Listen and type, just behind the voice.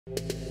The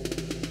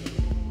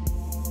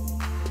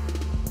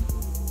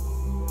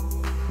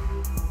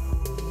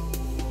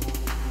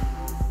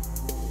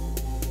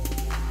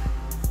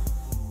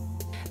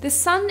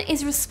sun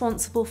is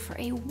responsible for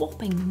a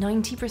whopping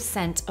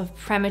 90% of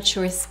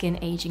premature skin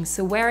aging,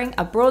 so wearing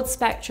a broad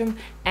spectrum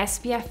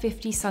SPF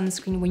 50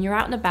 sunscreen when you're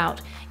out and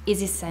about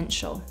is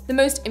essential. The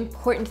most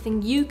important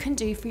thing you can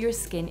do for your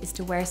skin is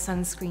to wear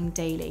sunscreen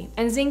daily,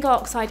 and zinc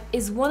oxide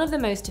is one of the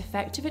most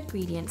effective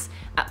ingredients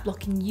at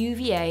blocking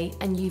UVA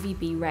and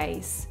UVB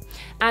rays.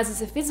 As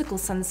is a physical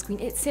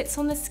sunscreen, it sits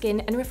on the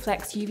skin and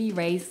reflects UV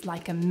rays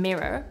like a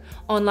mirror,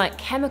 unlike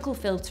chemical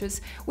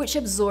filters which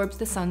absorbs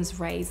the sun's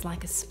rays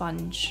like a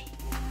sponge.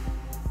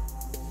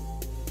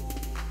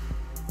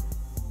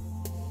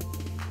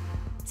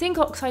 Zinc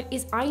oxide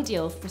is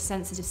ideal for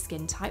sensitive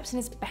skin types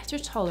and is better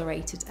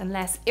tolerated and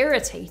less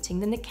irritating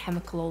than the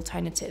chemical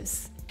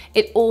alternatives.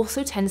 It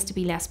also tends to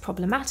be less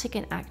problematic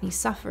in acne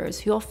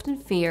sufferers who often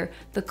fear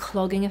the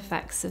clogging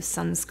effects of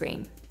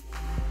sunscreen.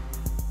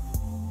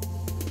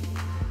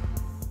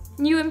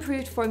 New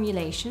improved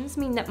formulations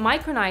mean that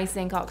micronized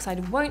zinc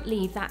oxide won't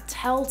leave that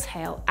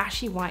telltale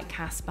ashy white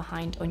cast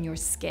behind on your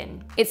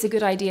skin. It's a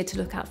good idea to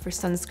look out for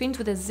sunscreens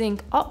with a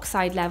zinc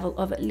oxide level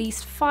of at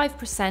least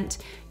 5%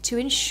 to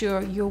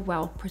ensure you're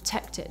well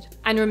protected.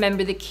 And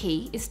remember, the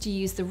key is to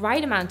use the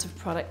right amount of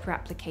product per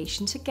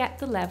application to get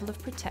the level of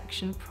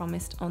protection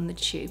promised on the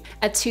tube.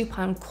 A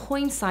 2-pound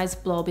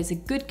coin-sized blob is a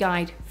good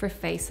guide for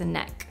face and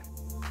neck.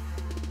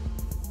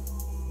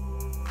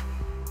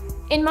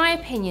 In my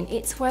opinion,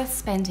 it's worth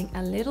spending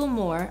a little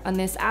more on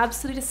this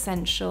absolute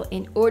essential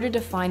in order to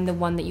find the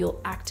one that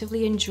you'll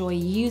actively enjoy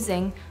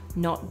using,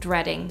 not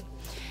dreading.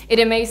 It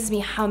amazes me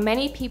how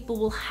many people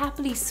will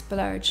happily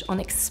splurge on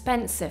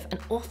expensive and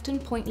often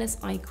pointless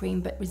eye cream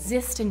but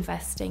resist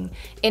investing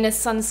in a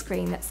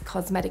sunscreen that's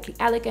cosmetically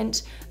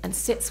elegant and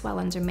sits well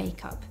under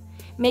makeup,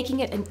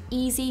 making it an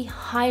easy,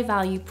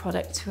 high-value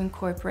product to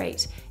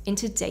incorporate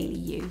into daily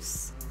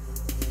use.